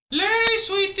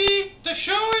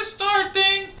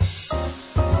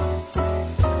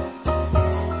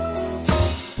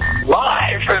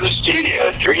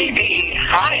3B,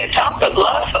 high atop the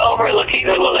bluff overlooking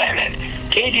the Willamette.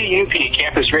 KDUP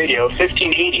Campus Radio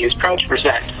 1580 is proud to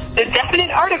present The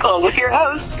Definite Article with your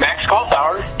hosts, Max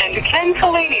Calltower and Ken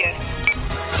Kalanius.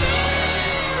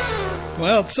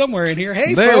 Well, it's somewhere in here.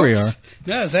 Hey, there folks. We are.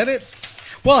 Yeah, is that it?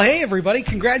 Well, hey, everybody.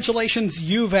 Congratulations.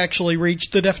 You've actually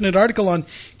reached The Definite Article on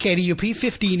KDUP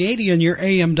 1580 on your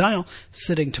AM dial.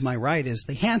 Sitting to my right is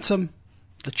the handsome,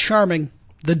 the charming,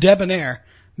 the debonair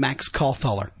Max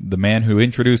Callthaler. The man who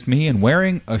introduced me and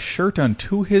wearing a shirt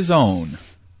unto his own,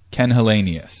 Ken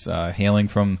Hallenius, hailing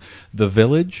from the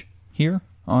Village here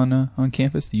on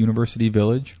campus, the University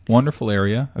Village. Wonderful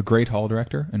area, a great hall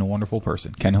director, and a wonderful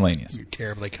person, Ken Hallenius. You're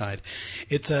terribly kind.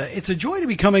 It's a joy to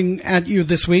be coming at you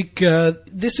this week.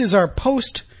 This is our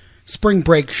post-spring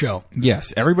break show.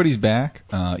 Yes, everybody's back.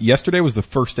 Yesterday was the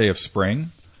first day of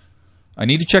spring. I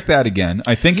need to check that again.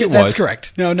 I think it was. That's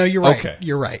correct. No, you're right. Okay.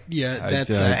 You're right. Yeah, that's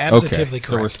absolutely correct.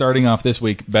 So we're starting off this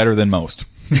week better than most.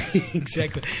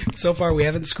 Exactly. So far, we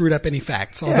haven't screwed up any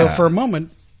facts, although for a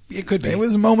moment, it could be. It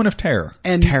was a moment of terror.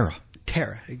 And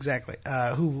Terror, exactly.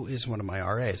 Who is one of my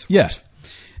RAs. Yes.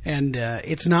 And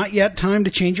it's not yet time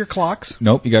to change your clocks.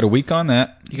 Nope, you got a week on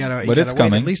that. You gotta it's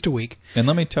coming. Wait at least a week. And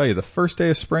let me tell you, the first day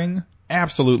of spring,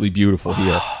 absolutely beautiful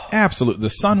here. Absolutely. The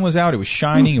sun was out. It was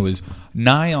shining. It was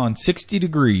nigh on 60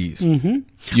 degrees. Mm-hmm.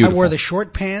 Beautiful. I wore the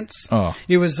short pants. Oh.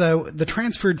 It was the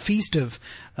transferred feast of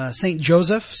St.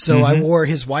 Joseph, so I wore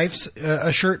his wife's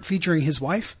a shirt featuring his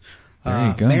wife. There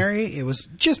you go. Mary. It was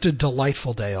just a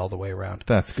delightful day all the way around.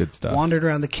 That's good stuff. Wandered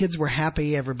around. The kids were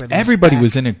happy. Everybody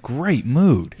was in a great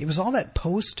mood. It was all that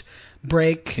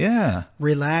post-break. Yeah.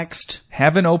 Relaxed.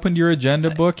 Haven't opened your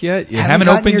agenda book yet? You haven't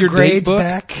opened your date grades book?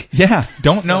 back. Yeah.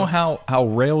 Don't know how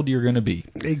railed you're going to be.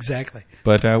 Exactly.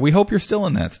 But we hope you're still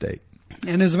in that state.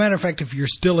 And as a matter of fact, if you're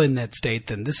still in that state,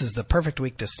 then this is the perfect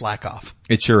week to slack off.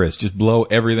 It sure is. Just blow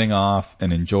everything off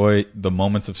and enjoy the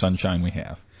moments of sunshine we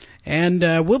have. And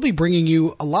we'll be bringing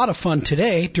you a lot of fun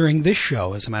today during this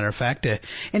show, as a matter of fact.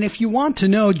 And if you want to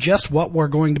know just what we're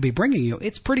going to be bringing you,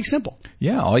 it's pretty simple.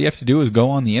 Yeah, all you have to do is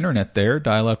go on the internet there,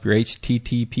 dial up your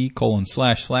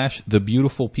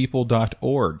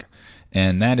http://thebeautifulpeople.org.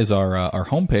 And that is our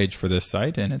homepage for this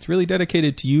site, and it's really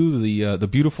dedicated to you, the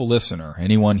beautiful listener.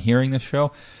 Anyone hearing this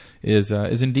show is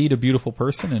indeed a beautiful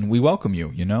person, and we welcome you.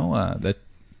 You know,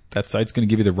 that site's going to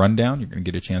give you the rundown. You're going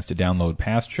to get a chance to download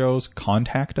past shows,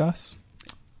 contact us.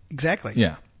 Exactly.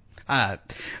 Yeah.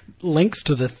 Links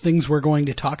to the things we're going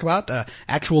to talk about,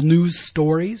 actual news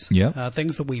stories,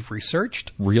 things that we've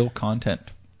researched. Real content.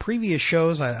 Previous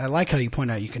shows, I like how you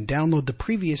point out you can download the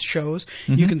previous shows.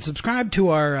 Mm-hmm. You can subscribe to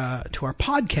our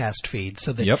podcast feed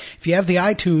so that if you have the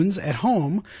iTunes at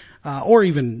home, or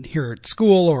even here at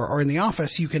school or in the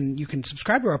office, you can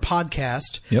subscribe to our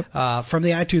podcast from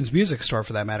the iTunes Music Store,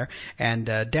 for that matter, and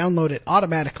download it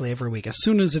automatically every week. As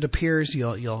soon as it appears,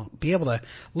 you'll be able to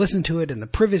listen to it in the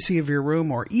privacy of your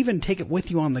room, or even take it with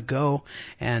you on the go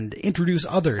and introduce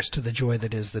others to the joy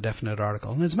that is the Definite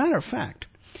Article. And as a matter of fact,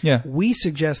 we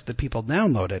suggest that people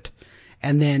download it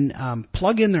and then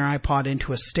plug in their iPod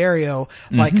into a stereo,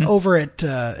 like over at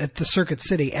the Circuit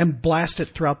City, and blast it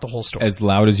throughout the whole store. As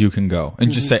loud as you can go.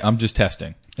 And just say, I'm just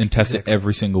testing. And test it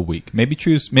every single week. Maybe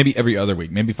every other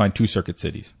week. Maybe find 2 Circuit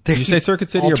Cities. Did you say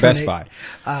Circuit City or Best Buy?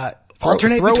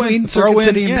 Alternate between Circuit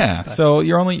City and Best Buy. So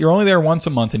you're only there once a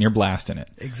month and you're blasting it.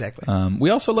 Exactly.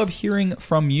 We also love hearing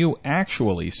from you,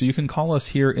 actually. So you can call us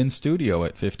here in studio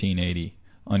at 1580.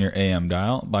 On your AM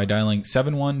dial by dialing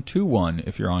 7121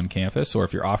 if you're on campus, or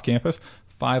if you're off campus,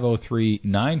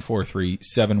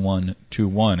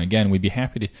 503-943-7121. Again, we'd be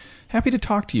happy to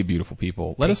talk to you, beautiful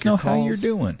people. Let us know how you're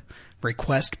doing.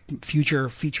 Request future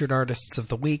featured artists of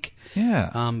the week.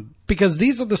 Yeah. Because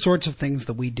these are the sorts of things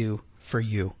that we do for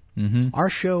you. Mm-hmm. Our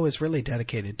show is really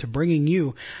dedicated to bringing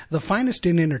you the finest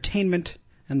in entertainment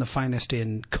and the finest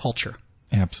in culture.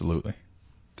 Absolutely.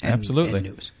 And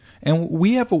news. And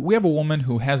we have a woman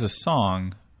who has a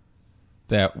song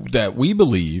that we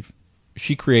believe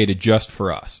she created just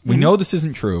for us. We know this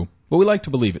isn't true, but we like to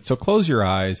believe it. So close your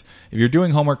eyes. If you're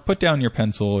doing homework, put down your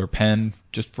pencil or pen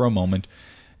just for a moment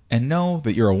and know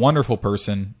that you're a wonderful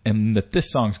person and that this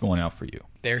song's going out for you.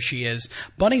 There she is.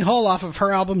 Bunny Hull off of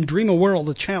her album Dream a World,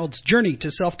 A Child's Journey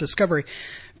to Self-Discovery.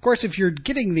 Of course, if you're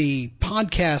getting the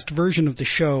podcast version of the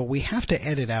show, we have to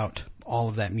edit out all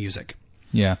of that music.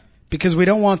 Yeah. Because we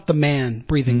don't want the man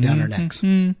breathing down our necks.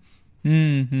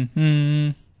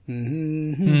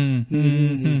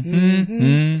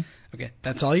 Okay,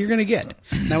 that's all you're going to get.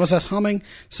 That was us humming,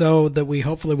 so that we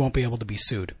hopefully won't be able to be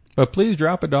sued. But please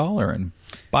drop $1 and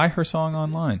buy her song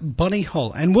online. Bunny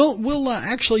Hull. And we'll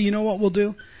actually, you know what we'll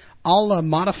do? I'll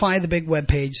modify the big web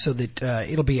page so that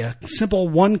it'll be a simple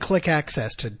one-click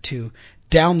access to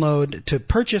download, to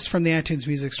purchase from the iTunes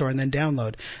Music Store and then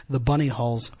download the Bunny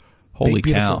Hall's Holy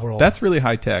Big cow. World. That's really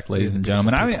high tech, ladies and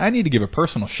gentlemen. I need to give a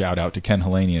personal shout out to Ken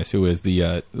Hellenius, who is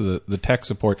the tech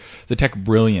support, the tech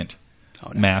brilliant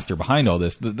master behind all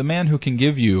this. The man who can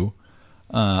give you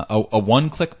a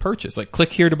one-click purchase. Like,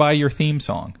 click here to buy your theme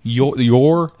song.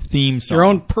 Your theme song. Your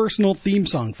own personal theme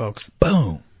song, folks.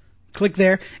 Boom. Click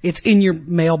there. It's in your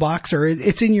mailbox or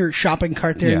it's in your shopping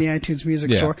cart there in the iTunes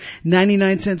Music Store.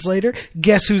 99 cents later,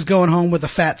 guess who's going home with a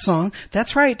fat song?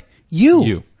 That's right.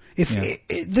 You. If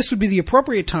this would be the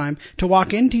appropriate time to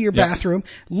walk into your bathroom,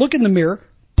 look in the mirror,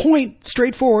 point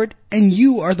straight forward, and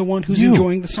you are the one who's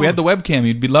enjoying the song. If we had the webcam,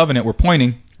 you'd be loving it. We're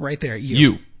pointing. Right there.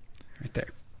 You. Right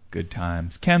there. Good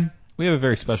times. Ken, we have a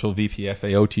very special VPFA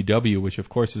OTW, which of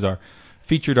course is our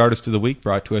featured artist of the week,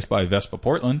 brought to us by Vespa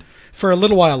Portland. For a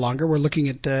little while longer, we're looking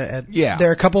at there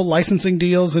are a couple licensing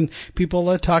deals and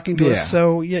people talking to us.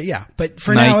 So but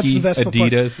for Nike, now it's the Vespa Adidas.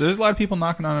 Portland. There's a lot of people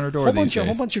knocking on our door these days. A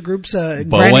whole bunch of groups.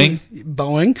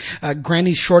 Boeing,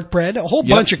 Granny's Shortbread. A whole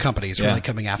bunch of companies really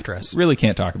coming after us. Really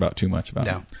can't talk about too much about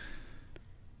it.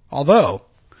 Although,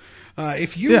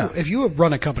 if you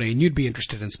run a company and you'd be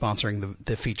interested in sponsoring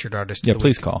the featured artist, of the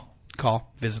please week,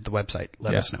 call, visit the website,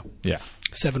 let us know.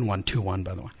 7121,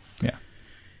 by the way. Yeah.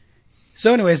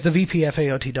 So, anyways, the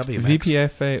VPFA OTW. Max.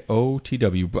 VPFA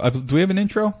OTW. Do we have an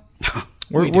intro?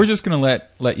 We're just going to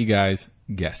let you guys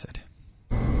guess it.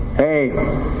 Hey,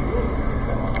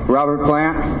 Robert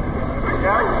Plant,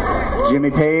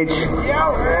 Jimmy Page,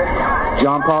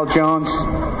 John Paul Jones,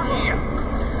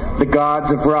 the gods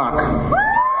of rock,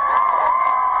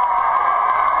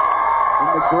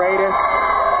 and the greatest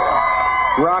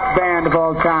rock band of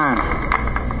all time.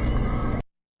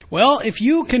 Well, if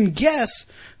you can guess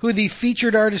who the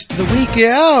featured artist of the week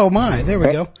is, oh my, there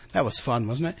we go. That was fun,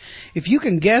 wasn't it? If you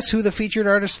can guess who the featured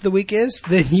artist of the week is,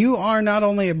 then you are not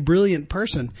only a brilliant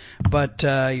person, but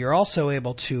you're also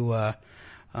able to,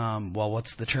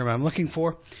 what's the term I'm looking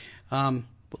for?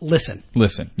 Listen.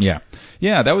 Yeah,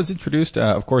 that was introduced,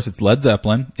 of course, it's Led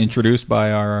Zeppelin, introduced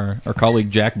by our colleague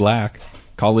Jack Black,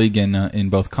 colleague in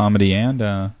both comedy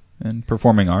and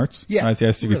performing arts. Yeah. I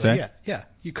guess you could say. Yeah,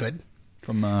 you could.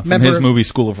 From his movie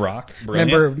School of Rock.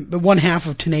 Brilliant. Remember the one half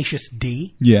of Tenacious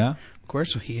D? Yeah. Of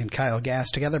course, he and Kyle Gass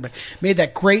together, but made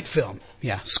that great film.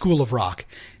 Yeah, School of Rock.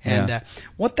 And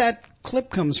what that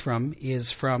clip comes from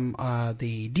is from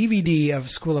the DVD of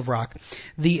School of Rock.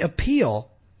 The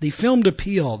filmed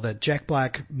appeal that Jack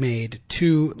Black made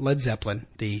to Led Zeppelin,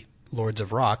 the Lords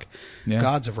of Rock,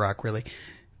 gods of rock really,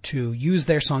 to use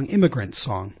their song Immigrant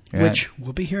Song, which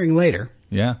we'll be hearing later.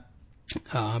 Yeah.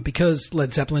 Because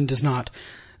Led Zeppelin does not,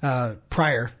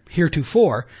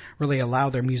 heretofore, really allow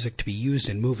their music to be used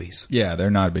in movies. Yeah, they're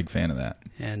not a big fan of that.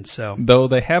 And so, though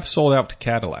they have sold out to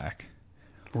Cadillac.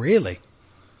 Really?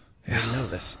 I didn't know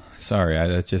this. Sorry,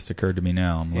 that just occurred to me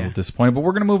now. I'm a little disappointed, but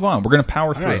we're going to move on. We're going to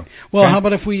power through. Right. Well, how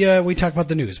about if we talk about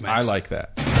the news, Max? I like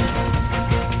that.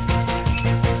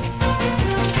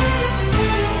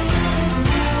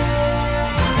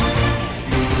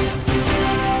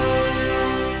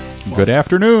 Good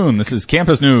afternoon. This is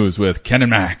Campus News with Ken and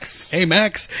Max. Hey,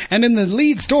 Max. And in the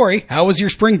lead story, how was your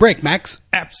spring break, Max?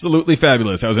 Absolutely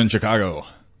fabulous. I was in Chicago.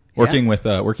 Working with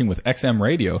XM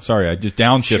Radio. Sorry, I just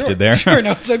downshifted there. Sure,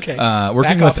 no, it's okay.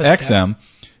 Working with XM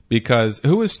because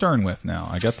who is Stern with now?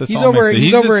 I got this. He's over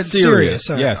at Sirius.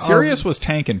 Yeah, Sirius was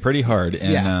tanking pretty hard,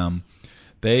 and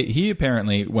he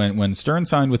apparently when Stern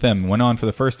signed with them, went on for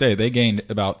the first day, they gained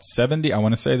about 70. I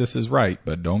want to say this is right,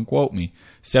 but don't quote me.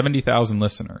 70,000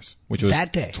 listeners, which was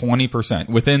that day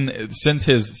 20%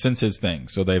 since his thing.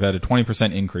 So they've had a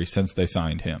 20% increase since they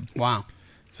signed him. Wow.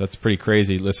 So that's pretty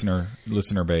crazy listener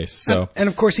base. So and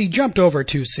of course he jumped over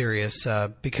to Sirius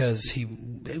because he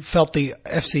felt the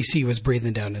FCC was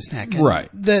breathing down his neck. And right.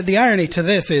 The irony to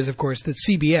this is, of course, that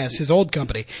CBS, his old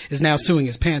company, is now suing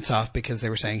his pants off because they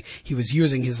were saying he was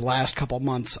using his last couple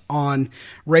months on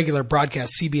regular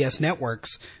broadcast CBS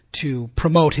networks to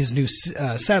promote his new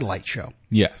satellite show.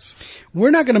 Yes.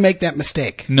 We're not going to make that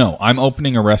mistake. No, I'm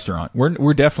opening a restaurant.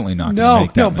 We're definitely not going to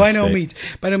make that mistake. By no means.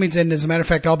 By no means. And as a matter of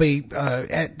fact, I'll be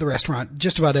at the restaurant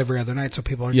just about every other night, so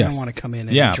people are going to want to come in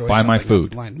and enjoy buy my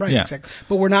food. Right, exactly.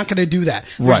 But we're not going to do that.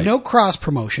 There's no cross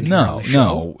promotion here on the show.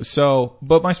 No. So,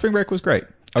 but my spring break was great.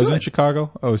 I was in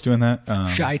Chicago. I was doing that.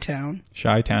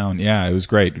 Chi-Town. Yeah, it was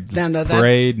great.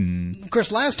 Parade and of course,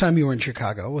 last time you were in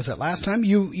Chicago, was that last time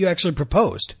you actually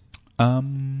proposed?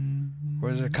 Or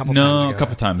was it a couple times ago?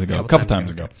 No, a couple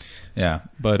times ago. Yeah.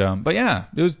 But yeah,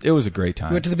 it was a great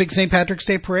time. You went to the big St. Patrick's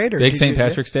Day parade? Or big St.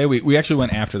 Patrick's Day? We actually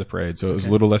went after the parade, so it was a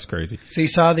little less crazy. So you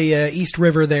saw the East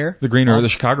River there? The Green River, the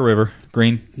Chicago River.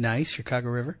 Green. Nice, Chicago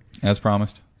River. As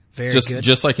promised. Very good.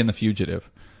 Just like in The Fugitive.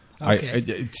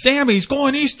 Okay. Sammy's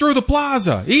going east through the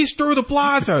plaza. East through the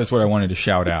plaza is what I wanted to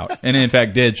shout out. And in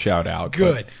fact did shout out.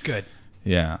 Good.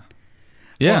 Yeah.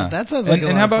 Yeah. Well, that sounds like a lot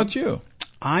And how of fun. about you?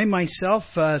 I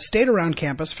myself stayed around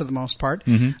campus for the most part,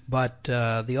 but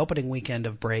the opening weekend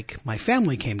of break, my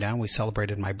family came down. We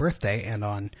celebrated my birthday, and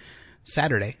on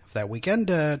Saturday of that weekend,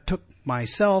 took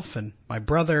myself and my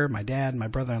brother, my dad, my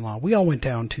brother-in-law. We all went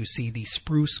down to see the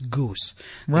Spruce Goose,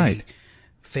 Right. the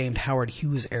famed Howard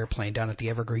Hughes airplane down at the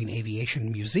Evergreen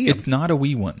Aviation Museum. It's not a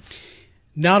wee one.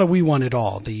 Not a wee one at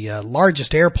all. The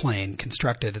largest airplane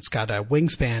constructed. It's got a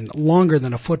wingspan longer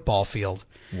than a football field.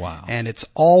 Wow. And it's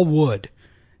all wood.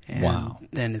 And Wow.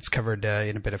 then it's covered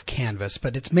in a bit of canvas,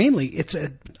 but it's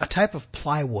a type of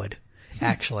plywood,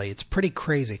 actually. It's pretty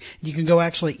crazy. You can go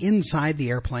actually inside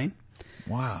the airplane.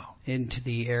 Wow. Into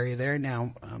the area there.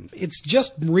 Now, it's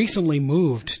just recently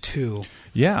moved to...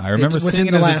 Yeah, I remember seeing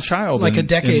it as a child like a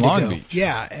decade in Long ago. Beach.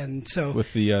 Yeah, and so...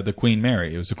 With the Queen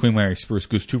Mary. It was the Queen Mary Spruce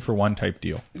Goose 2-for-1 type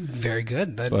deal. Very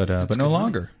good. But no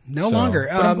longer. No longer.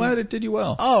 But I'm glad it did you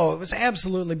well. Oh, it was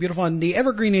absolutely beautiful. And the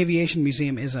Evergreen Aviation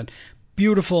Museum is a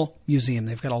beautiful museum.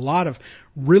 They've got a lot of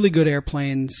really good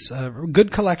airplanes,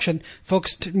 good collection,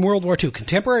 focused in World War II,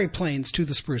 contemporary planes to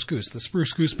the Spruce Goose. The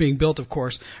Spruce Goose being built, of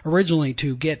course, originally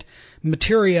to get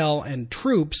materiel and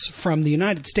troops from the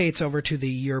United States over to the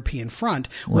European front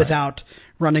without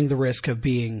running the risk of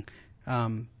being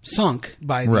sunk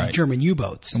by the German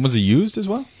U-boats. And was it used as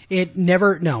well? It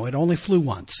only flew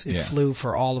once. It flew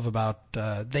for all of about,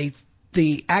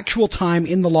 the actual time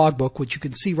in the logbook, which you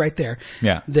can see right there,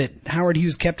 that Howard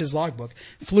Hughes kept his logbook,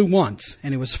 flew once,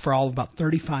 and it was for all of about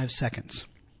 35 seconds.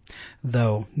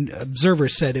 Though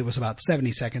observers said it was about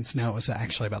 70 seconds. No, it was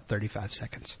actually about 35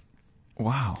 seconds.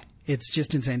 Wow. It's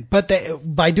just insane. But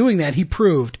by doing that, he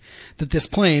proved that this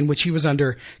plane, which he was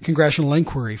under congressional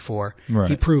inquiry for,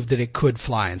 he proved that it could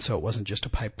fly, and so it wasn't just a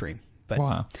pipe dream.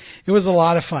 But it was a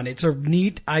lot of fun. It's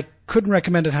I couldn't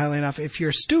recommend it highly enough. If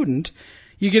you're a student,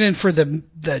 you get in for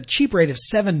the cheap rate of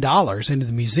 $7 into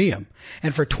the museum,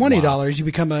 and for $20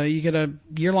 you get a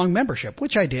year-long membership,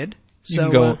 which I did.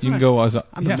 So you can go as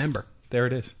I'm a member. There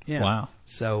it is. Yeah. Wow.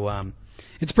 So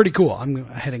it's pretty cool. I'm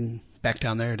heading back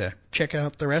down there to check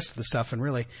out the rest of the stuff and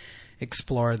really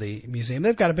explore the museum.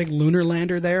 They've got a big lunar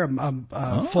lander there,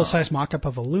 a full-size mock-up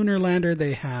of a lunar lander.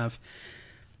 They have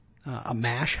a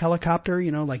MASH helicopter,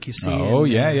 like you see. Oh,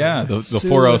 the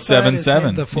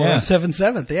 4077. The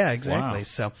 4077, yeah, exactly. Wow.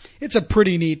 So it's a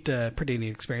pretty neat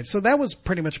experience. So that was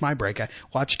pretty much my break. I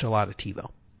watched a lot of TiVo.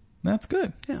 That's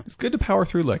good. Yeah. It's good to power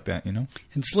through like that, And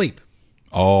sleep.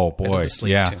 Oh boy,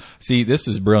 yeah. Too. See, this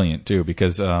is brilliant too,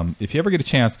 because if you ever get a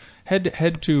chance,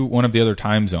 head to one of the other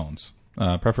time zones.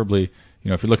 Preferably,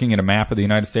 if you're looking at a map of the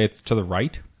United States, to the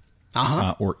right,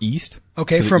 or east.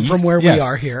 Okay, from where we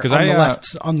are here,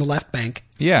 on the left bank.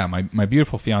 Yeah, my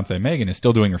beautiful fiance Megan is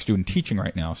still doing her student teaching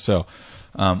right now, so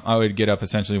I would get up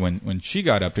essentially when she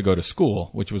got up to go to school,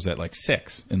 which was at like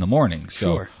 6 in the morning.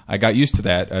 So I got used to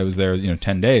that. I was there,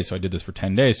 10 days, so I did this for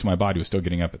 10 days. So my body was still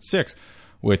getting up at 6.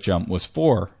 Which was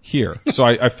 4 here. So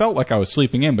I felt like I was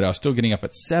sleeping in, but I was still getting up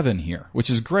at 7 here, which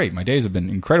is great. My days have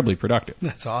been incredibly productive.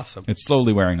 That's awesome. It's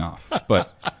slowly wearing off,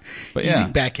 but yeah.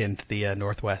 Easing back into the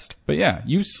Northwest. But yeah,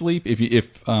 you sleep if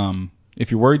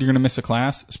you're worried you're going to miss a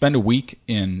class, spend a week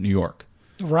in New York.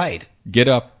 Right. Get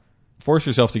up, force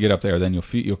yourself to get up there. Then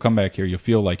you'll come back here. You'll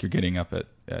feel like you're getting up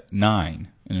at 9,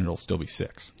 and it'll still be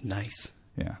 6. Nice.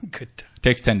 Yeah. Good.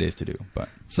 Takes 10 days to do, but.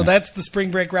 So that's the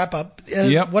spring break wrap up.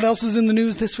 Yep. What else is in the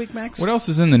news this week, Max? What else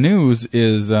is in the news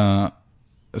is,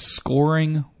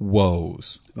 scoring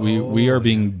woes. We are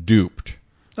being duped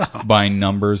by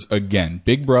numbers again.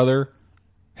 Big Brother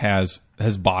has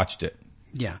botched it.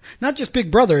 Yeah. Not just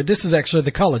Big Brother. This is actually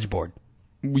the College Board.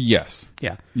 Yes.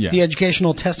 Yeah. The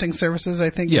Educational Testing Services,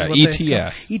 I think. Yeah, is what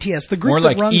ETS. ETS. The group More that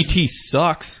like runs... ET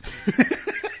sucks.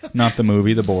 Not the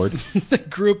movie, the board. The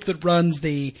group that runs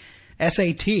the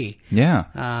SAT.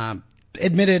 Yeah.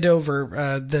 Admitted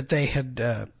over that they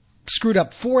had screwed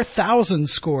up 4,000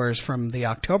 scores from the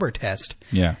October test.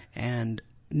 Yeah. And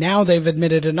now they've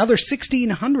admitted another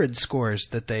 1,600 scores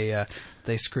that they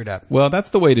screwed up. Well, that's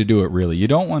the way to do it, really. You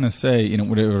don't want to say,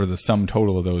 whatever the sum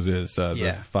total of those is,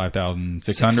 the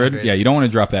 5,600. Yeah, you don't want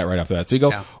to drop that right after that. So you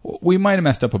go, we might have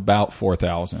messed up about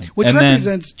 4,000. Which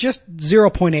represents just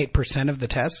 0.8% of the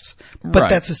tests, but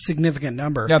that's a significant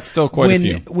number. That's still quite a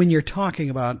few. When you're talking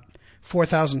about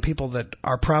 4,000 people that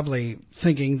are probably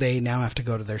thinking they now have to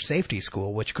go to their safety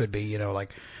school, which could be, like,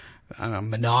 I don't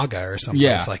know, Monaga or something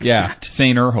like that.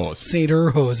 St. Urho's. St.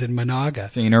 Urho's in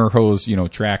Monaga. St. Urho's,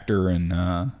 tractor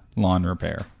and lawn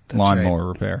repair. Lawnmower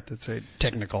repair. That's right.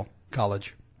 Technical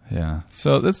college. Yeah.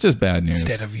 So that's just bad news.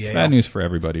 Instead of Yale. It's bad news for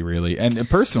everybody, really. And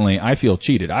personally, I feel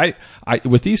cheated. I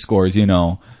with these scores,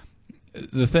 the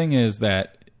thing is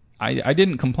that I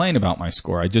didn't complain about my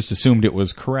score. I just assumed it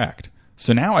was correct.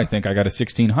 So now I think I got a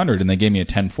 1600 and they gave me a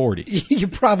 1040. You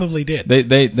probably did.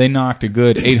 They knocked a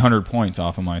good 800 points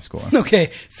off of my score.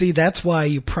 Okay. See, that's why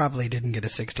you probably didn't get a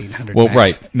 1600. Well, Max.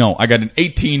 right. No, I got an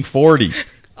 1840.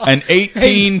 An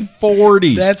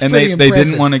 1840. That's and pretty they impressive.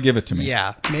 didn't want to give it to me.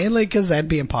 Yeah, mainly because that'd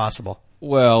be impossible.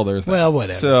 Well, there's that. Well,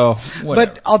 whatever. So,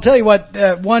 whatever. But I'll tell you what,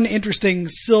 one interesting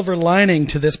silver lining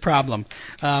to this problem,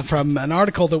 from an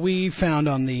article that we found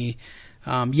on the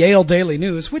Yale Daily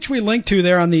News, which we linked to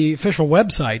there on the official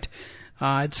website.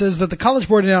 It says that the College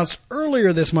Board announced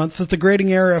earlier this month that the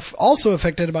grading error also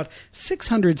affected about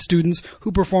 600 students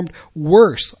who performed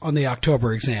worse on the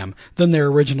October exam than their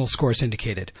original scores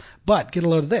indicated. But, get a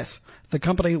load of this, the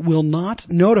company will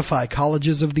not notify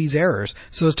colleges of these errors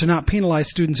so as to not penalize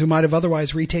students who might have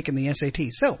otherwise retaken the SAT.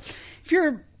 So, if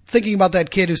you're thinking about that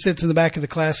kid who sits in the back of the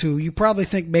class who you probably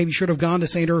think maybe should have gone to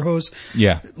St. Urho's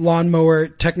Lawnmower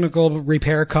Technical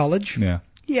Repair College.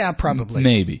 Yeah, probably.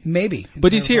 Maybe.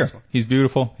 But he's here. Possible. He's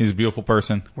beautiful. He's a beautiful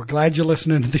person. We're glad you're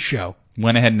listening to the show.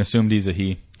 Went ahead and assumed he's a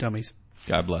he. Dummies.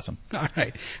 God bless him. All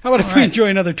right. How about if we enjoy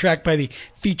another track by the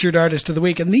featured artist of the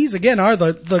week? And these, again, are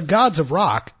the gods of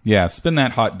rock. Yeah, spin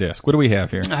that hot disc. What do we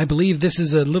have here? I believe this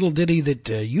is a little ditty that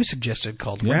you suggested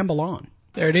called Ramble On.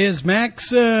 There it is, Max.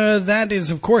 That is,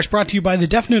 of course, brought to you by the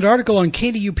Definite article on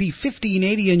KDUP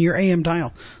 1580 and your AM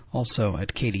dial. Also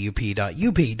at kdup.up.edu.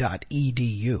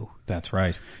 That's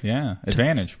right. Yeah.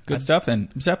 Advantage. Good stuff. And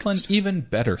Zeppelin, even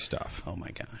better stuff. Oh, my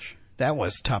gosh. That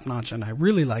was top notch. And I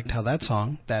really liked how that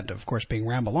song, that, of course, being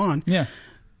Ramble On,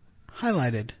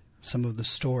 highlighted some of the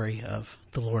story of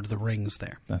The Lord of the Rings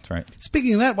there. That's right.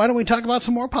 Speaking of that, why don't we talk about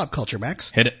some more pop culture, Max?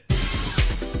 Hit it.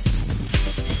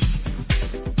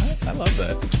 I love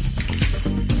that.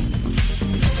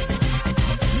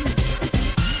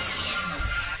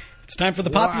 It's time for the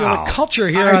popular culture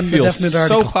here on the Definite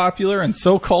article. So popular and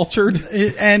so cultured.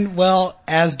 And, well,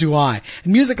 as do I.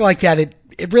 And music like that,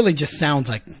 it really just sounds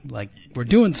like we're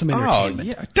doing some entertainment.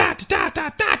 Oh, yeah. Da, da, da,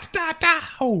 da, da, da.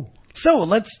 Oh. So,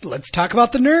 let's talk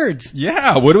about the nerds.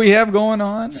 Yeah, what do we have going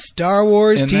on? Star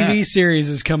Wars TV series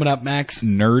is coming up, Max.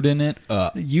 Nerding it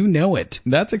up. You know it.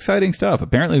 That's exciting stuff.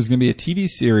 Apparently there's going to be a TV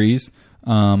series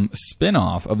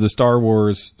spin-off of the Star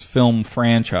Wars film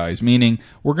franchise, meaning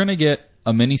we're going to get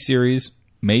a miniseries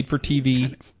made for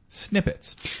TV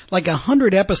snippets. Like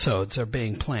 100 episodes are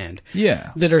being planned.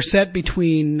 Yeah. That are set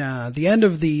between the end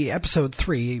of the episode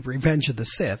 3, Revenge of the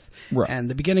Sith, and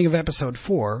the beginning of episode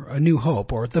 4, A New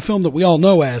Hope, or the film that we all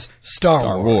know as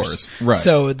Star Wars. Right.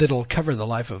 So that'll cover the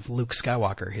life of Luke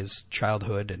Skywalker, his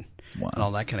childhood and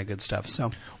all that kind of good stuff.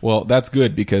 So, well, that's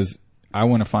good because I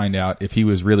want to find out if he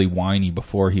was really whiny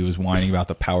before he was whining about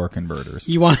the power converters.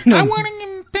 You want to know? I want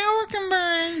to power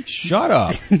converters. Shut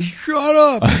up. Shut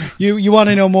up. You want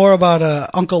to know more about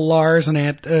Uncle Lars and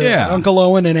Uncle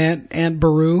Owen and Aunt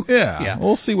Beru? Yeah.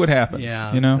 We'll see what happens.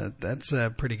 Yeah. That's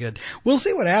pretty good. We'll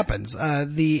see what happens.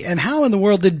 And how in the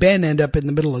world did Ben end up in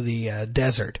the middle of the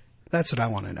desert? That's what I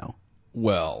want to know.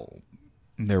 Well,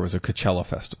 there was a Coachella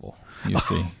festival, you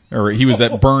see. Or he was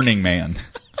at Burning Man.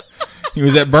 He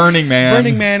was at Burning Man.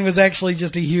 Burning Man was actually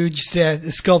just a huge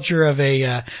sculpture of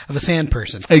a sand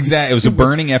person. Exactly. It was a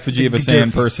burning effigy of a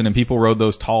sand person, and people rode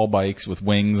those tall bikes with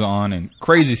wings on, and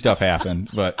crazy stuff happened.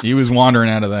 But he was wandering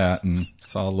out of that and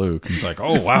saw Luke, and he's like,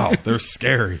 "Oh wow, they're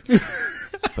scary."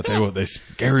 But they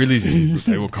scarily, but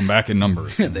they will come back in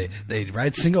numbers. They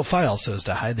ride single file so as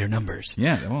to hide their numbers.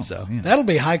 Yeah, they will. So that'll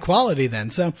be high quality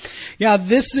then. So, yeah,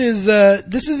 this is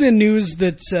in news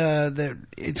that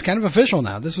it's kind of official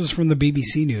now. This was from the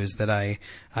BBC News that I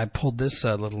pulled this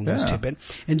little news tidbit.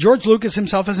 And George Lucas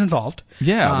himself is involved.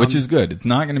 Yeah, which is good. It's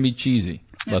not going to be cheesy.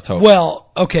 Let's hope.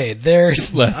 Well, okay, there's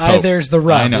the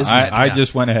rub. I know. Isn't it? I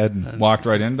just went ahead and walked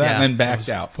right into that and then backed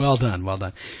out. Well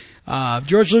done.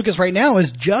 George Lucas right now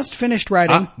has just finished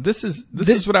writing. This is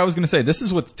what I was going to say. This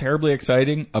is what's terribly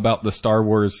exciting about the Star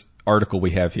Wars article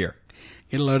we have here.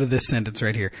 Get a load of this sentence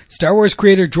right here. Star Wars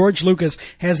creator George Lucas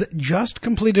has just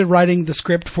completed writing the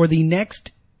script for the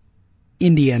next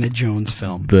Indiana Jones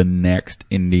film. The next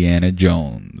Indiana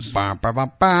Jones. Ba, ba,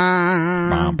 ba, ba.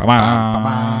 Ba, ba,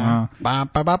 ba. Ba,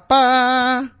 ba, ba,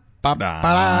 ba. Oh,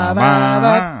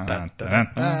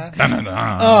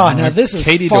 now this is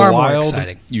Katie far more DeWild,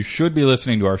 exciting. You should be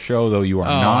listening to our show, though you are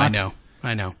not.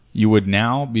 I know. You would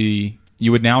now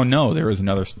know there is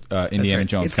another Indiana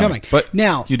Jones it's coming. But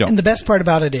now, you don't. And the best part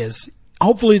about it is,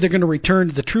 hopefully they're going to return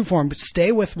to the true form, but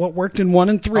stay with what worked in 1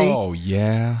 and 3. Oh,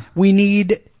 yeah. We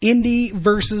need Indy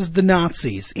versus the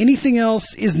Nazis. Anything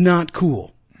else is not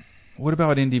cool. What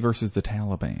about Indy versus the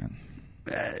Taliban?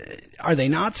 Are they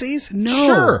Nazis? No.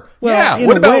 Sure. Well, yeah.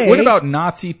 What about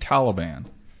Nazi Taliban?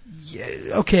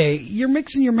 Yeah, okay, you're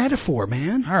mixing your metaphor,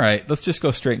 man. All right, let's just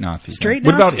go straight Nazis. Straight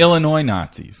What Nazis. about Illinois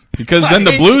Nazis? Because then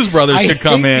the Blues Brothers could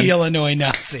come in. The Illinois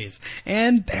Nazis.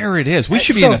 And there it is. We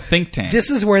should be in a think tank. This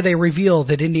is where they reveal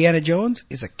that Indiana Jones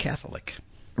is a Catholic.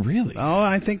 Really? Oh,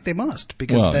 I think they must,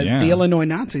 because the Illinois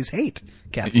Nazis hate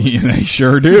Catholics. Yeah, they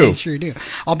sure do. They sure do.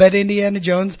 I'll bet Indiana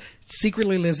Jones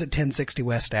secretly lives at 1060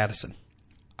 West Addison.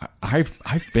 I've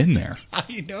been there.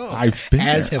 I know. I've been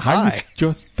As there. have I. I'm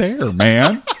just there,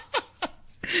 man.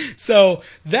 So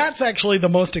that's actually the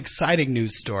most exciting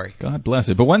news story. God bless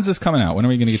it. But when's this coming out? When are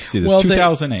we going to get to see this? Well,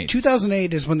 2008.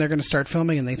 2008 is when they're going to start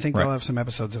filming, and they think they'll have some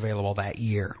episodes available that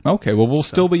year. Okay, well, we'll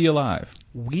still be alive.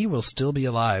 We will still be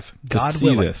alive. To God see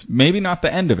willing. this. Maybe not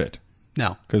the end of it.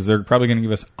 No. Because they're probably going to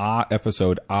give us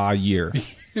episode year.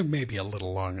 Maybe a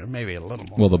little longer, maybe a little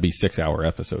more. Well, there'll be 6-hour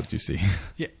episodes, you see.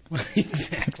 Yeah,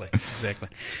 exactly.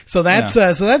 So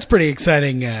that's pretty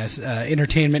exciting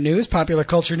entertainment news, popular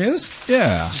culture news.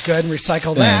 Yeah. Just go ahead and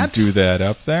recycle that. And do that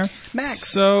up there. Max.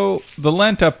 So, the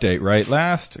Lent update, right?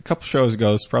 A couple shows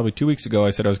ago, probably 2 weeks ago,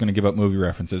 I said I was going to give up movie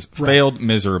references. Right. Failed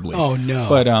miserably. Oh, no.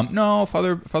 But, no,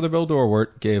 Father Bill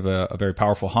Dorwart gave a very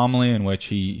powerful homily in which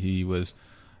he was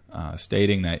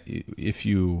stating that if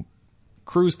you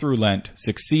cruise through Lent,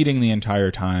 succeeding the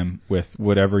entire time with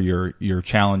whatever your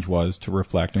challenge was to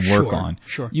reflect and work on.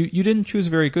 Sure. You didn't choose a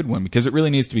very good one because it really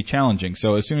needs to be challenging.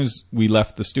 So as soon as we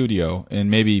left the studio, and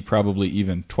maybe probably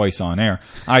even twice on air,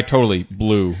 I totally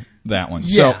blew that one.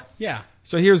 Yeah.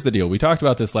 So here's the deal. We talked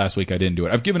about this last week. I didn't do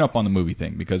it. I've given up on the movie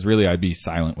thing because really I'd be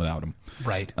silent without him.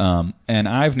 Right. And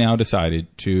I've now decided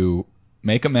to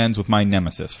make amends with my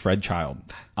nemesis, Fred Child.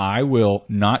 I will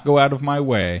not go out of my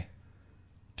way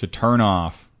to turn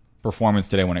off Performance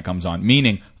Today when it comes on.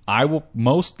 Meaning, I will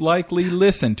most likely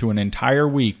listen to an entire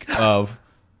week of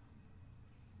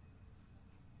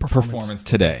Performance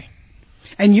Today.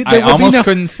 And I almost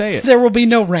couldn't say it. There will be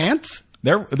no rants?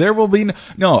 There will be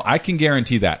no, I can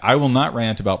guarantee that. I will not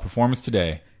rant about Performance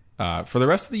Today for the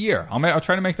rest of the year. I'll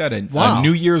try to make that a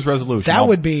New Year's resolution. That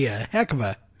would be a heck of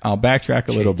a I'll backtrack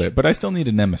a little bit, but I still need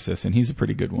a nemesis, and he's a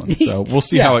pretty good one. So we'll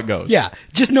see how it goes. Yeah,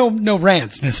 just no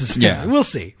rants necessarily. Yeah. We'll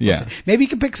see. See. Maybe you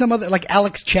can pick some other, like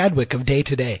Alex Chadwick of Day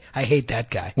to Day. I hate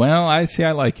that guy. Well, I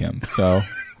like him. So.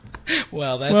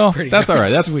 Well, that's pretty. That's all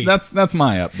right. That's sweet. That's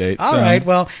my update. All right.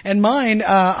 Well, and mine,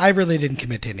 I really didn't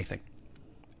commit to anything.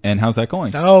 And how's that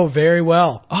going? Oh, very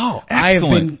well. Oh,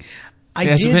 excellent.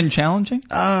 Has it been challenging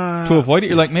to avoid it?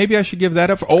 You're like, maybe I should give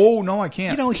that up. Oh, no, I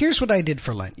can't. Here's what I did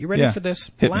for Lent. You ready for this?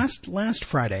 Last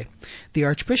Friday, the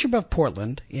Archbishop of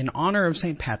Portland, in honor of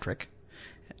St. Patrick,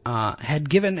 had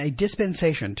given a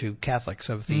dispensation to Catholics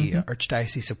of the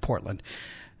Archdiocese of Portland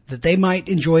that they might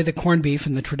enjoy the corned beef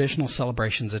and the traditional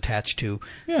celebrations attached to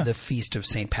the Feast of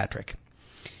St. Patrick.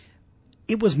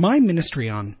 It was my ministry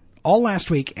on all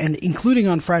last week, and including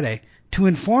on Friday, to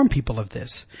inform people of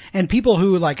this. And people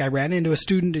who, like, I ran into a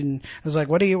student and I was like,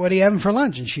 what are you having for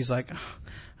lunch? And she's like,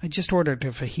 I just ordered a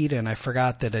fajita and I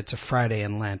forgot that it's a Friday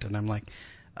in Lent. And I'm like,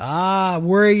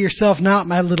 worry yourself not,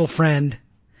 my little friend.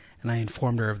 And I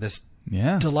informed her of this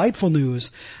delightful news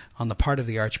on the part of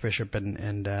the Archbishop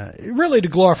and really to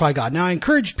glorify God. Now, I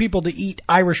encouraged people to eat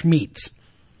Irish meats.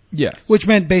 Yes. Which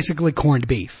meant basically corned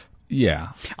beef. Yeah.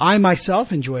 I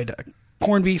myself enjoyed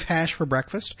corned beef hash for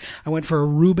breakfast. I went for a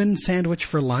Reuben sandwich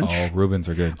for lunch. Oh, Reubens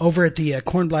are good. Over at the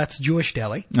Kornblatt's Jewish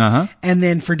Deli. Uh-huh. And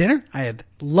then for dinner, I had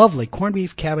lovely corned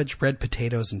beef, cabbage, red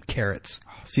potatoes, and carrots.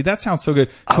 See, that sounds so good.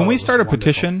 Can we start a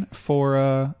petition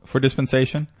for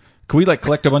dispensation? Can we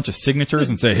collect a bunch of signatures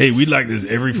and say, hey, we'd like this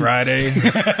every Friday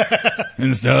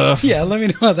and stuff? Yeah, let me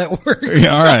know how that works. Yeah,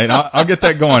 all right. I'll get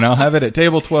that going. I'll have it at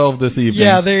table 12 this evening.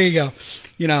 Yeah, there you go.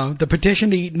 The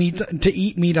petition to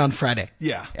eat meat on Friday.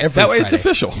 Yeah. Every that way Friday. It's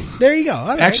official. There you go.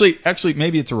 All right. Actually,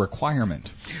 maybe it's a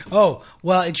requirement. Oh,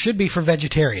 well, it should be for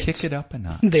vegetarians. Kick it up a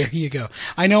notch. There you go.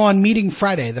 I know on Meeting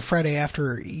Friday, the Friday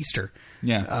after Easter,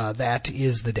 that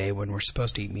is the day when we're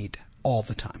supposed to eat meat all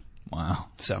the time. Wow.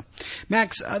 So,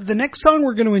 Max, the next song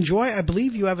we're going to enjoy, I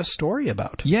believe you have a story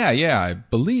about. Yeah. I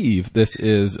believe this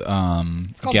is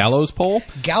Gallows Pole.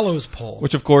 Gallows Pole.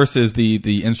 Which, of course, is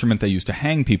the instrument they used to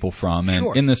hang people from. And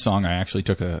Sure. in this song, I actually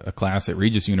took a class at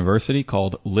Regis University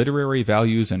called Literary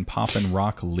Values and Pop and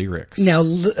Rock Lyrics. Now,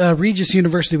 Regis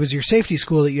University was your safety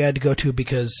school that you had to go to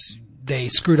because they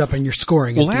screwed up on your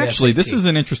scoring. Well, actually, this is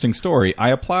an interesting story.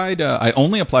 I applied, I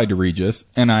only applied to Regis,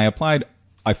 and I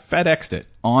FedExed it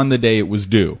on the day it was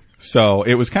due. So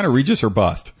it was kind of Regis or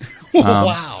bust.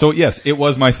 Wow. So yes, it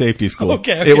was my safety school.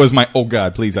 Okay. It was my, oh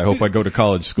God, please, I hope I go to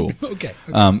college school. Okay.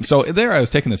 So there I was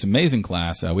taking this amazing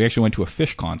class. We actually went to a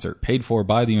Fish concert paid for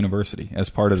by the university as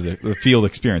part of the field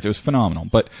experience. It was phenomenal.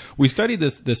 But we studied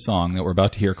this song that we're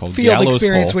about to hear called Field Gallows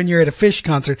experience Pole. when you're at a Fish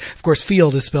concert. Of course,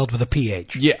 field is spelled with a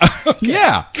PH. Yeah.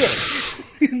 Yeah.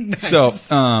 Nice.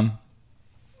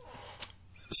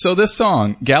 So this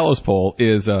song, Gallows Pole,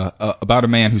 is about a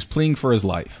man who's pleading for his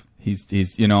life. He's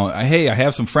hey, I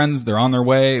have some friends, they're on their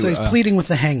way. So he's pleading with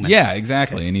the hangman. Yeah,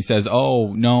 exactly. Okay. And he says,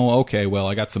 oh, no, okay, well,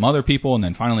 I got some other people. And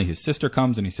then finally his sister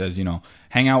comes and he says,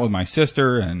 hang out with my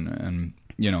sister and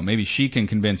maybe she can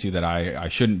convince you that I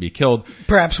shouldn't be killed.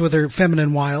 Perhaps with her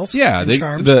feminine wiles. Yeah, and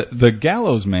charms. the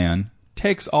gallows man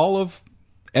takes all of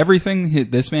everything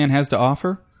this man has to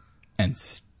offer and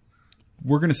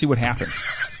we're going to see what happens.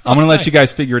 I'm going to let you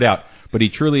guys figure it out. But he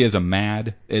truly is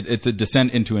it's a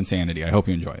descent into insanity. I hope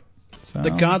you enjoy it. So,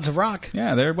 the gods of rock.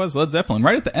 Yeah, there it was, Led Zeppelin.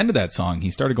 Right at the end of that song,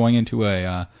 he started going into you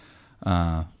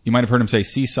might have heard him say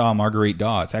Seesaw Marguerite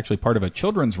Daw. It's actually part of a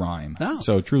children's rhyme. Oh.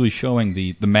 So truly showing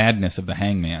the madness of the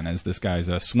hangman as this guy's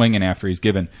swinging after he's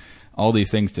given all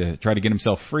these things to try to get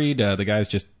himself freed. The guy's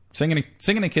just singing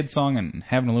a kid's song and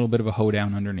having a little bit of a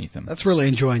hoedown underneath him. That's really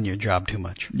enjoying your job too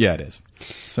much. Yeah, it is.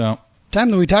 So,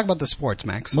 time that we talk about the sports,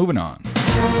 Max. Moving on.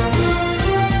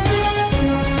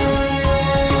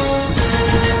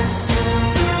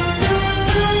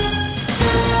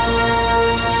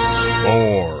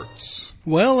 Sports.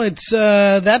 Well, it's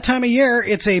that time of year.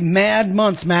 It's a mad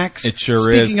month, Max. It sure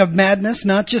is. Speaking of madness,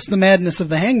 not just the madness of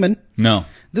the hangman. No.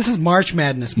 This is March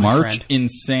Madness, my friend. March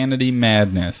Insanity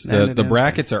Madness. The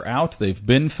brackets are out. They've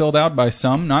been filled out by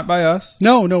some, not by us.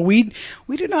 No, we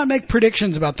do not make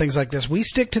predictions about things like this. We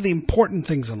stick to the important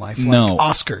things in life, like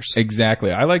Oscars.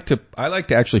 Exactly. I like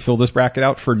to actually fill this bracket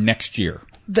out for next year.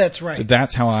 That's right.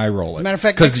 That's how I roll it. As a matter of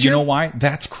fact, because you know why?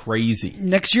 That's crazy.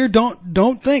 Next year,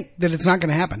 don't think that it's not going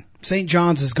to happen. St.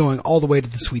 John's is going all the way to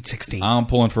the Sweet 16. I'm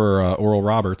pulling for Oral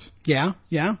Roberts. Yeah,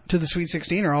 to the Sweet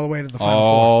 16 or all the way to the Final Four?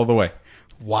 All the way.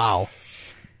 Wow.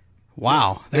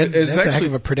 That's actually a heck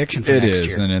of a prediction for next year. It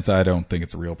is, and I don't think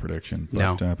it's a real prediction.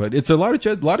 But, no. But it's a lot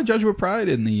of Jesuit pride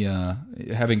in the,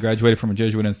 having graduated from a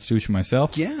Jesuit institution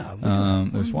myself. Yeah.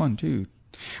 There's 1, 2,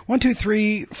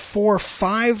 3, 4,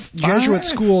 5 Jesuit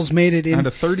schools made it into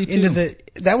 32.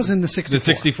 That was in the 64. The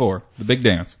 64, the big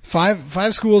dance.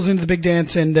 Five schools into the big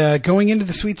dance, and going into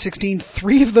the Sweet 16,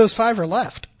 3 of those 5 are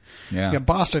left. Yeah. We've got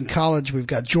Boston College, we've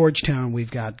got Georgetown,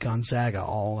 we've got Gonzaga,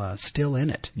 all still in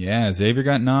it. Yeah, Xavier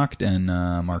got knocked and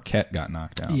Marquette got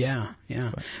knocked out. Yeah.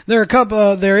 But. There are a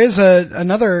couple. There is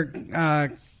another.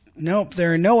 Nope,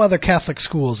 there are no other Catholic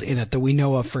schools in it that we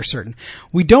know of for certain.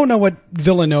 We don't know what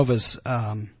Villanova's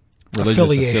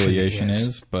religious affiliation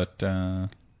is, but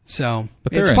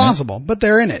it's possible. But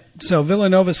they're in it. So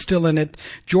Villanova's still in it.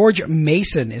 George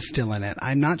Mason is still in it.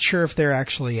 I'm not sure if they're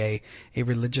actually a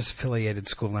religious affiliated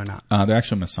school or not. They're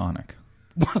actually Masonic.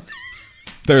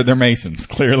 They're Masons,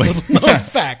 clearly. Known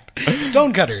fact.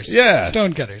 Stonecutters. Yes.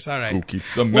 Stonecutters. All right. Who keeps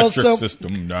the metric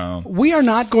system down. We are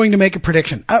not going to make a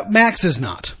prediction. Max is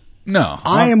not. No.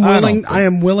 I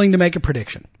am willing to make a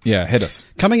prediction. Yeah, hit us.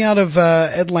 Coming out of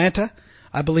Atlanta,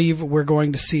 I believe we're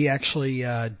going to see actually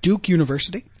Duke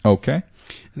University. Okay.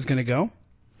 Is going to go.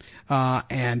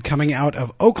 And coming out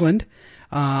of Oakland,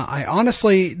 I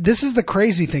honestly, this is the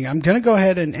crazy thing. I'm going to go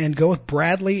ahead and go with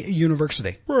Bradley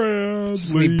University.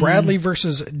 It's going to be Bradley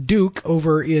versus Duke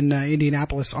over in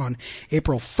Indianapolis on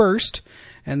April 1st.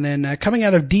 And then coming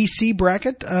out of D.C.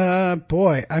 bracket, I'm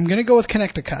going to go with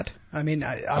Connecticut. I mean,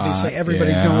 obviously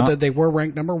everybody's knowing that they were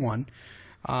ranked number 1.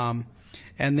 And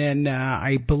then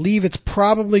I believe it's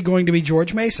probably going to be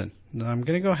George Mason. I'm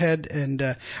going to go ahead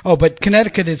and but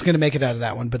Connecticut is going to make it out of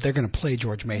that one, but they're going to play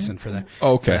George Mason for that.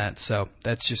 Okay. For that. So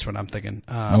that's just what I'm thinking.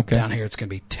 Okay. Down here it's going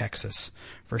to be Texas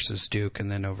versus Duke,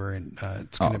 and then over in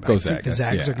it's going to be the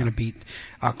Zags are going to beat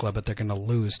UCLA, but they're going to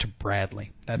lose to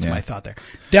Bradley. That's my thought there.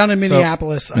 Down in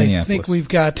Minneapolis, I think we've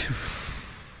got.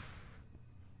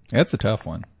 That's a tough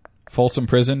one. Folsom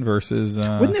Prison versus...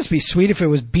 Wouldn't this be sweet if it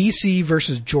was BC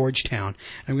versus Georgetown?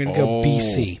 I'm going to go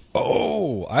BC.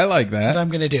 Oh, I like that. That's what I'm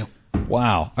going to do.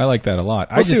 Wow, I like that a lot.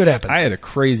 We'll see what happens. I had a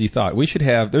crazy thought.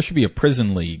 There should be a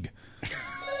prison league.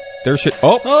 There should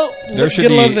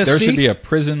be a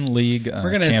prison league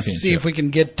We're going to championship. see if we can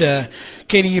get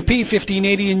KDUP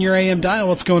 1580 in your AM dial.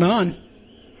 What's going on?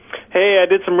 Hey, I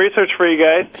did some research for you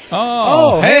guys.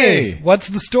 Oh, hey. What's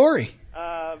the story?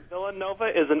 Villanova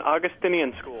is an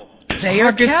Augustinian school. They are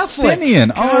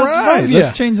Augustinian. Catholic. All right. Yeah.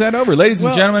 Let's change that over. Ladies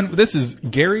and gentlemen, this is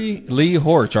Gary Lee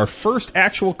Horch, our first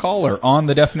actual caller on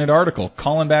the Definite Article.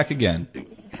 Calling back again.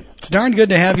 It's darn good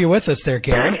to have you with us there,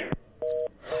 Gary.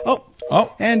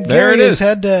 Oh, and there Gary it is.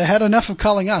 has had enough of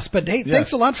calling us. But hey,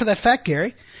 thanks a lot for that fact,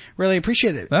 Gary. Really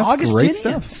appreciate it. That's Augustinians.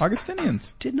 great stuff.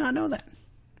 Augustinians. Did not know that.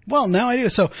 Well, now I do.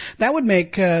 So that would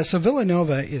make, so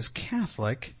Villanova is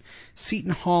Catholic.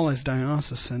 Seton Hall is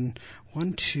diocesan.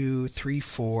 1, 2, 3,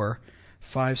 4,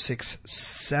 5, 6,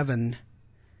 7,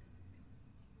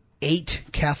 8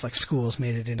 Catholic schools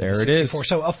made it into there the 64. It is.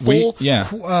 So a full,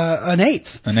 an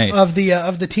eighth of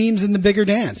the teams in the bigger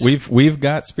dance. We've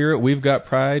got spirit, we've got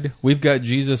pride, we've got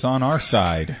Jesus on our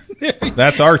side.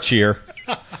 That's our cheer.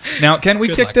 Now, can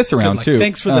we kick this around too?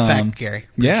 Thanks for the fact, Gary.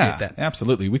 Appreciate that.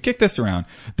 Absolutely. We kick this around.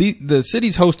 The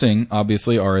cities hosting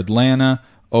obviously are Atlanta,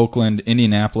 Oakland,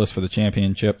 Indianapolis for the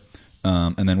championship.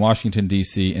 And then Washington,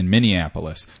 D.C. and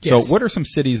Minneapolis. Yes. So what are some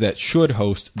cities that should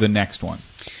host the next one?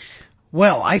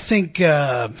 Well, I think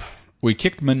we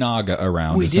kicked Monaga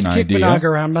around. We did kick Monaga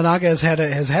around. Monaga has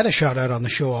had a shout out on the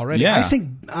show already. Yeah. I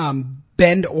think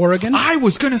Bend, Oregon. I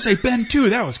was going to say Bend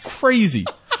too. That was crazy.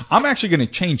 I'm actually going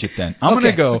to change it then. I'm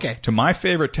going to go to my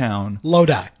favorite town.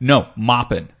 Lodi. No,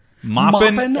 Maupin,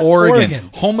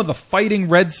 Oregon. Home of the Fighting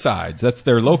Red Sides. That's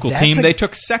their local team. They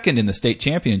took second in the state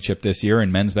championship this year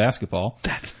in men's basketball.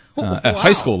 At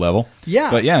high school level.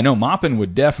 Yeah. But Maupin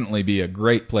would definitely be a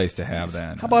great place to have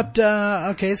that. How about,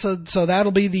 so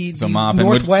that'll be the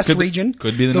Northwest region.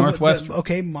 Could be the Northwest.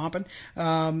 Maupin.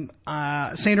 St.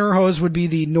 Urho's would be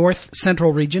the North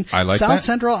Central region. I like South that.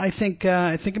 Central, I think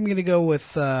I'm going to go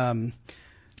with, where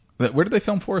did they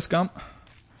film Forrest Gump?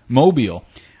 Mobile,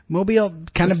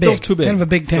 kind of big. Too big. Kind of a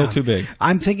big town. Still too big.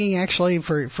 I'm thinking actually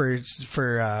for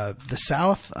the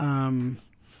South,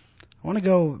 I want to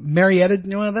go Marietta.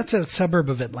 No, that's a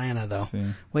suburb of Atlanta, though.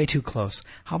 Way too close.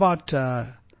 How about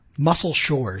Muscle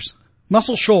Shoals?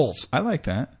 I like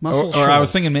that. Muscle or Shoals. I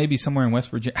was thinking maybe somewhere in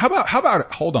West Virginia. How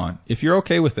about? Hold on. If you're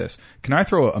okay with this, can I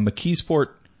throw a McKeesport?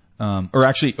 Or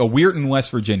actually, a Weirton,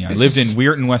 West Virginia. I lived in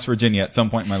Weirton, West Virginia at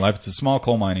some point in my life. It's a small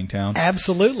coal mining town.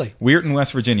 Absolutely. Weirton,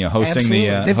 West Virginia, hosting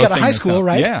the. They've got a high school,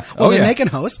 right? Yeah. Well, then they can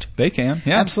host. They can.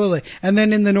 Yeah. Absolutely. And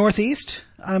then in the Northeast,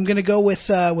 I'm going to go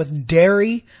with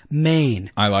Derry,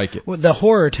 Maine. I like it. The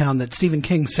horror town that Stephen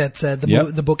King sets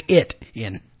the book It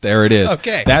in. There it is.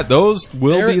 Okay. Those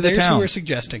will be the towns. There's who we're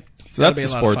suggesting. So that's the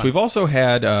sports. We've also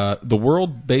had the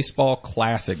World Baseball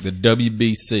Classic, the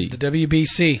WBC. The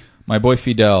WBC. My boy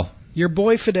Fidel. Your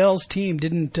boy Fidel's team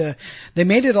didn't. They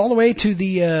made it all the way to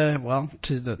the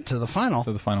to the final.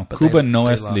 To the final. Cuba no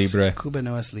es libre. Cuba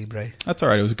no es libre. That's all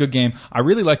right. It was a good game. I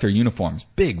really like their uniforms.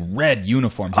 Big red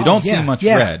uniforms. You don't see much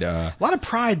red. A lot of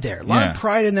pride there. A lot of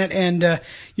pride in that. And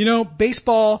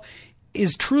baseball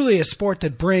is truly a sport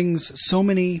that brings so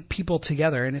many people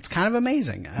together, and it's kind of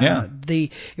amazing.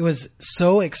 It was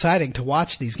so exciting to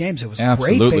watch these games. It was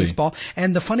great baseball.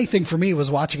 And the funny thing for me was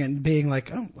watching it and being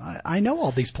like, oh, I know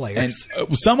all these players.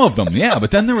 And some of them,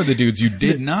 but then there were the dudes you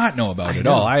did not know about at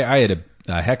all. I had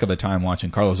a heck of a time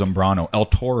watching Carlos Zambrano, El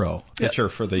Toro, pitcher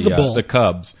for the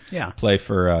Cubs, play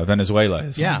for Venezuela,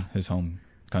 his home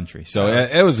country. So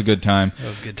it was a good time. It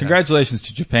was a good time. Congratulations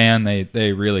to Japan.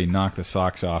 They really knocked the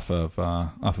socks off of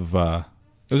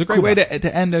it was a great way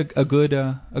to end a good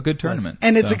tournament.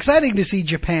 And it's exciting to see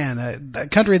Japan, a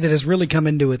country that has really come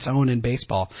into its own in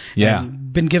baseball. Yeah.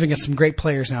 And been giving us some great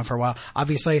players now for a while.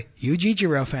 Obviously, huge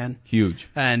Ichiro fan. Huge.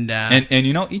 And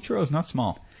Ichiro is not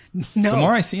small. No. The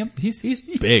more I see him, he's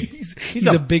big. He's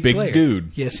a big player.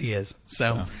 Dude. Yes, he is.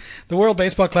 So, the World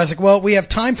Baseball Classic. Well, we have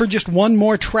time for just one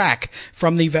more track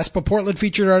from the Vespa Portland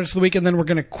Featured Artist of the Week, and then we're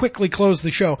going to quickly close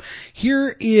the show.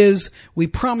 Here is, we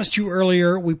promised you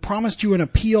earlier, we promised you an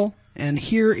appeal, and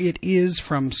here it is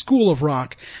from School of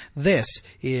Rock. This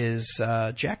is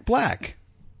Jack Black.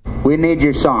 We need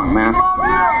your song, man.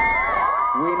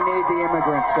 We need the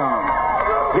immigrant song.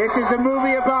 This is a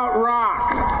movie about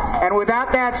rock. And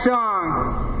without that song,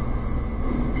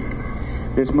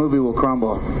 this movie will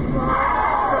crumble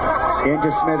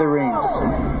into smithereens.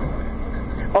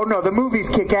 Oh no, the movies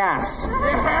kick ass.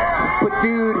 But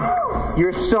dude,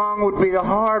 your song would be the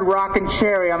hard rockin'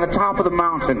 cherry on the top of the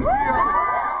mountain.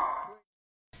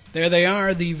 There they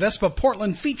are, the Vespa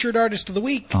Portland Featured Artist of the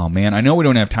Week. Oh, man, I know we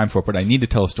don't have time for it, but I need to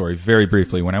tell a story very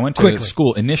briefly. When I went to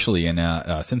school initially in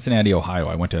Cincinnati, Ohio,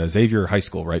 I went to Xavier High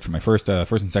School, right, for my first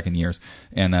and second years,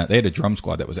 and they had a drum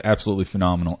squad that was absolutely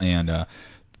phenomenal, and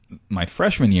my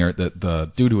freshman year,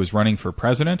 the dude who was running for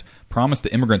president promised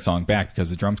the Immigrant Song back because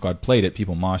the drum squad played it,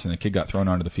 people moshed, and the kid got thrown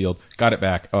onto the field. Got it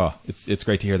back. Oh, it's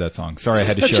great to hear that song. Sorry I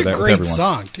had to share that with everyone. Such a great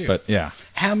song, too. But, yeah.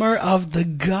 Hammer of the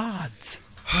Gods.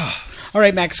 All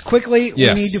right, Max, quickly,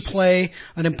 we need to play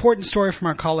an important story from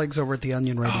our colleagues over at the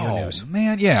Onion Radio News. Oh,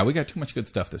 man, yeah, we got too much good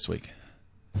stuff this week.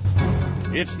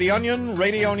 It's the Onion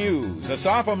Radio News. A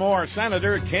sophomore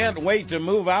senator can't wait to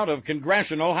move out of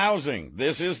congressional housing.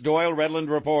 This is Doyle Redland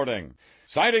reporting.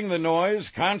 Citing the noise,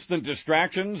 constant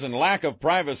distractions, and lack of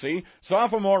privacy,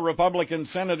 sophomore Republican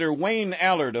Senator Wayne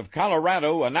Allard of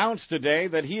Colorado announced today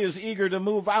that he is eager to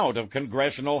move out of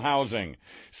congressional housing.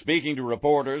 Speaking to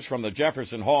reporters from the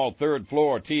Jefferson Hall third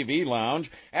floor TV lounge,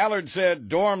 Allard said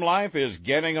dorm life is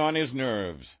getting on his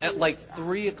nerves. At like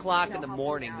 3 o'clock in the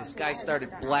morning, this guy started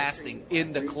blasting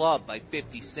In the Club by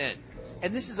 50 Cent.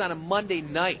 And this is on a Monday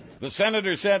night. The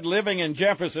senator said living in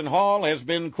Jefferson Hall has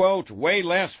been, quote, way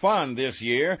less fun this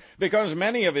year because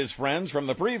many of his friends from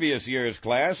the previous year's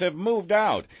class have moved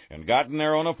out and gotten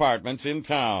their own apartments in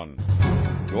town.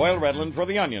 Doyle Redland for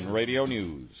the Onion Radio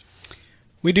News.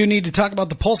 We do need to talk about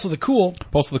the Pulse of the Cool.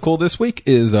 Pulse of the Cool this week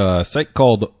is a site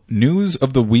called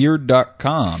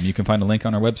newsoftheweird.com. You can find a link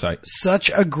on our website.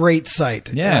 Such a great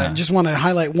site. Yeah. I just want to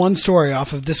highlight one story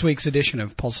off of this week's edition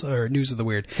of Pulse or News of the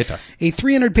Weird. Hit us. A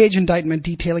 300-page indictment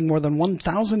detailing more than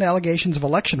 1,000 allegations of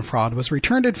election fraud was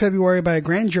returned in February by a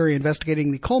grand jury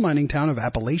investigating the coal mining town of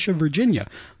Appalachia, Virginia,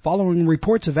 following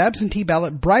reports of absentee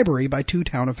ballot bribery by 2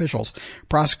 town officials.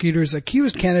 Prosecutors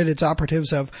accused candidates'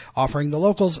 operatives of offering the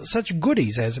locals such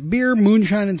goodies as beer,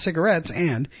 moonshine, and cigarettes,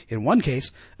 and, in one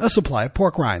case, a supply of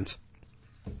pork rinds.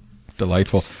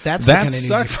 Delightful. That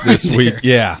sucks this week.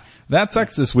 Yeah. That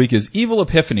sucks this week is evil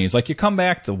epiphanies. Like you come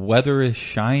back, the weather is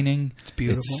shining. It's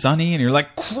beautiful. It's sunny, and you're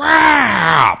like,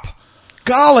 crap!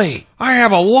 Golly! I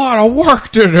have a lot of work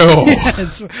to do.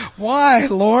 Yes. Why,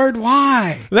 Lord?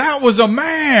 Why? That was a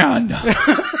man!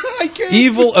 I can't.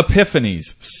 Evil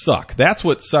epiphanies suck. That's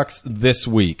what sucks this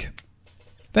week.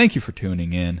 Thank you for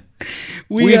tuning in.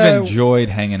 We've enjoyed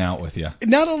hanging out with you.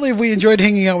 Not only have we enjoyed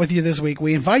hanging out with you this week,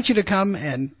 we invite you to come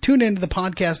and tune into the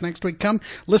podcast next week. Come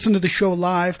listen to the show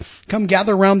live. Come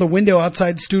gather around the window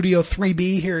outside Studio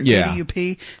 3B here at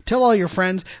KDUP. Tell all your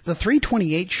friends. The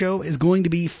 328 show is going to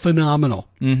be phenomenal.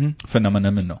 Mm-hmm.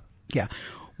 Phenomenal. Yeah.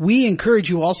 We encourage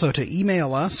you also to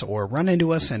email us or run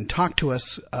into us and talk to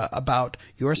us about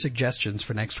your suggestions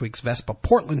for next week's Vespa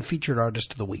Portland Featured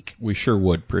Artist of the Week. We sure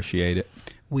would appreciate it.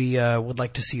 We would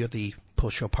like to see you at the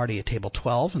post-show party at Table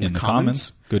 12 in the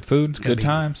Commons. Good food, good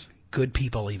times. Good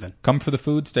people even. Come for the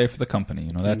food, stay for the company.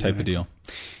 You know, that type of deal.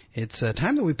 It's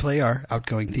time that we play our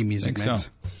outgoing theme music mix. So.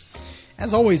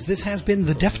 As always, this has been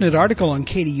The Definite Article on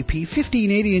KDUP,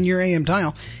 1580 in your AM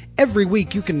dial. Every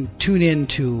week you can tune in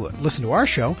to listen to our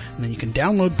show, and then you can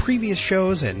download previous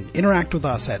shows and interact with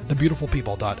us at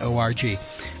thebeautifulpeople.org.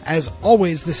 As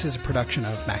always, this is a production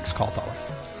of Max Caulfield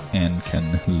and Ken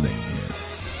Hilarious.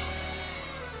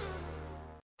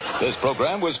 This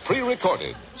program was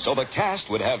pre-recorded so the cast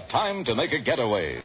would have time to make a getaway.